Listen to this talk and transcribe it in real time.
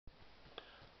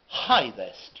Hi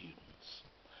there, students.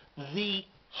 The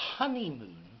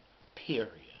honeymoon period.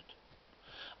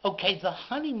 Okay, the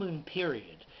honeymoon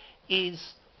period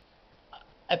is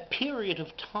a period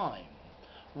of time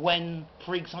when,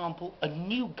 for example, a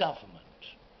new government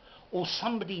or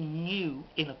somebody new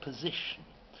in a position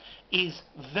is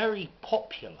very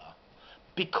popular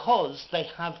because they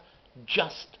have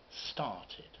just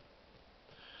started.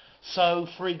 So,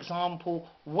 for example,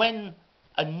 when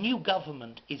a new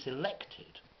government is elected,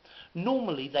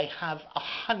 normally they have a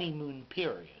honeymoon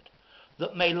period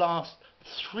that may last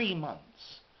 3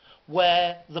 months,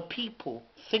 where the people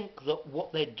think that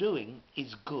what they're doing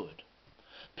is good.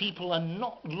 People are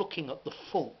not looking at the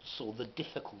faults or the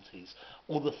difficulties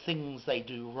or the things they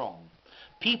do wrong.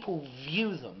 People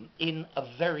view them in a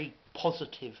very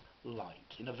positive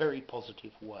light, in a very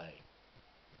positive way.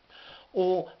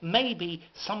 Or maybe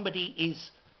somebody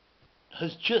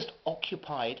has just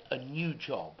occupied a new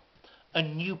job, a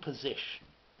new position,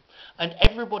 and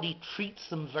everybody treats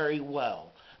them very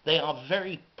well. They are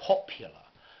very popular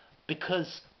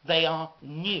because they are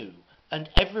new, and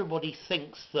everybody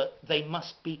thinks that they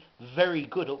must be very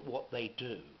good at what they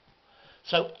do.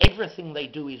 So everything they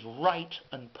do is right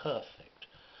and perfect,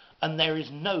 and there is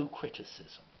no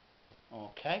criticism.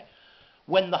 Okay?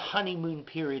 When the honeymoon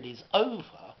period is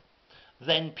over,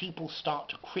 then people start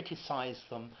to criticize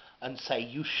them and say,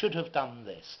 you should have done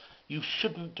this, you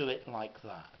shouldn't do it like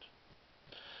that.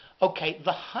 Okay,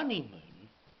 the honeymoon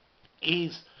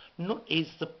is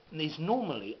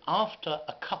normally after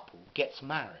a couple gets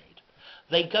married.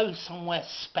 They go somewhere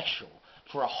special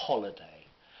for a holiday,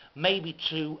 maybe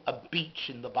to a beach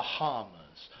in the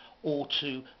Bahamas or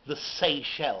to the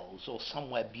Seychelles or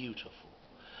somewhere beautiful.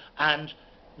 And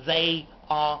they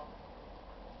are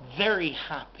very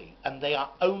happy, and they are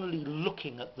only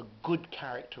looking at the good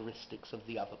characteristics of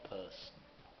the other person.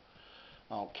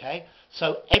 Okay?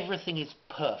 So everything is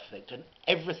perfect, and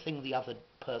everything the other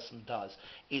person does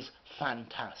is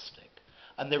fantastic,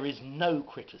 and there is no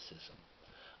criticism.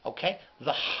 Okay?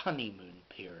 The honeymoon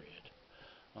period.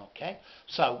 Okay?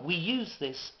 So we use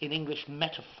this in English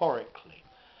metaphorically,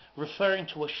 referring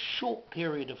to a short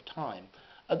period of time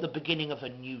at the beginning of a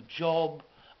new job,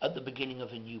 at the beginning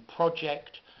of a new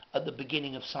project, at the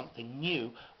beginning of something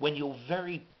new, when you're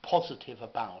very positive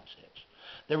about it.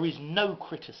 There is no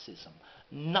criticism.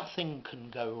 Nothing can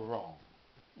go wrong.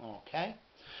 Okay?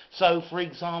 So, for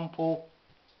example,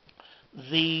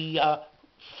 the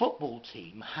football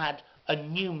team had a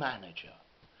new manager,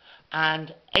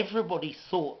 and everybody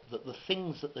thought that the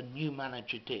things that the new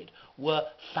manager did were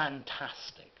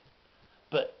fantastic,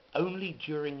 but only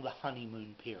during the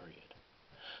honeymoon period.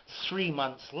 3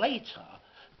 months later,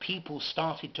 people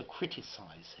started to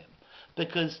criticize him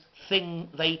because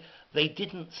they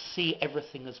didn't see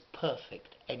everything as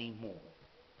perfect anymore.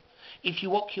 If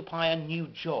you occupy a new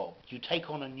job, you take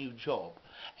on a new job,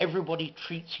 everybody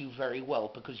treats you very well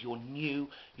because you're new,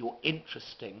 you're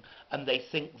interesting, and they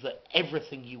think that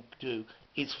everything you do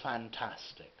is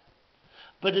fantastic.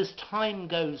 But as time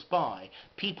goes by,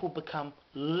 people become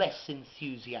less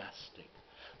enthusiastic.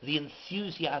 The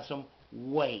enthusiasm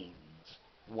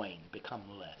become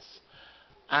less.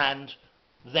 And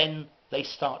then they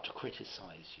start to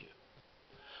criticize you.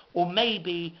 Or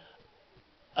maybe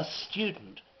a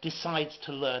student decides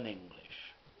to learn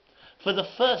English. For the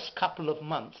first couple of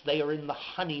months, they are in the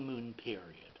honeymoon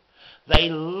period. They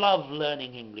love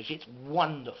learning English. It's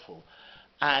wonderful.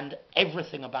 And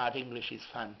everything about English is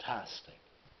fantastic.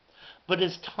 But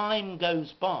as time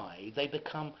goes by, they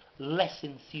become less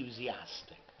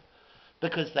enthusiastic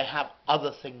because they have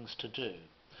other things to do.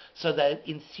 So their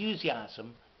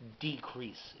enthusiasm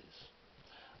decreases.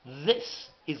 This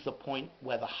is the point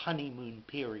where the honeymoon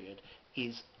period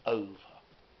is over.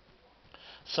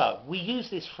 So we use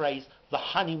this phrase, the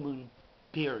honeymoon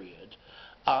period,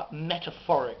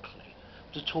 metaphorically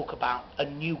to talk about a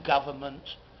new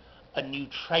government, a new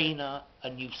trainer, a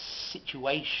new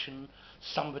situation,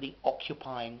 somebody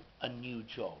occupying a new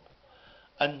job.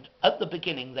 And at the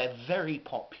beginning, they're very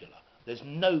popular. There's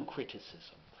no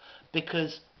criticism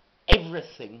because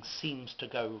everything seems to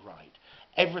go right.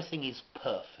 Everything is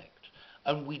perfect,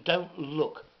 and we don't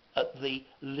look at the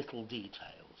little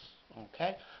details.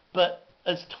 Okay? But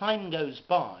as time goes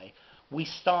by, we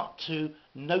start to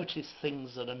notice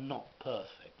things that are not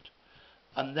perfect,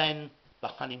 and then the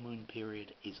honeymoon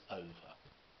period is over.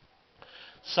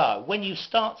 So when you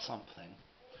start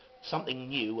something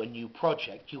new, a new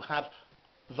project, you have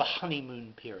the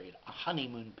honeymoon period, a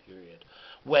honeymoon period,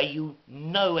 where you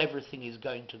know everything is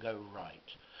going to go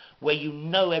right, where you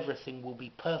know everything will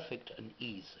be perfect and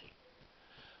easy.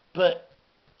 But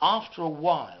after a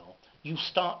while, you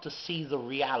start to see the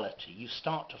reality. You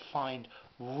start to find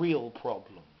real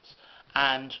problems.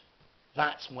 And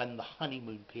that's when the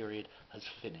honeymoon period has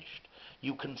finished.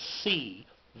 You can see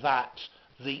that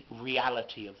the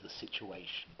reality of the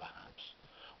situation, perhaps.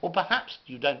 Or perhaps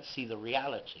you don't see the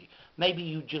reality. Maybe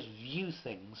you just view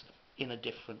things in a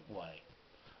different way.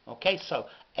 Okay, so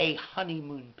a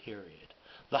honeymoon period.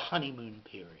 The honeymoon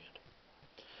period.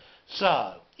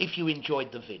 So, if you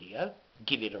enjoyed the video,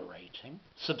 give it a rating,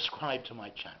 subscribe to my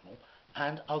channel,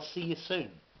 and I'll see you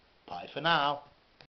soon. Bye for now.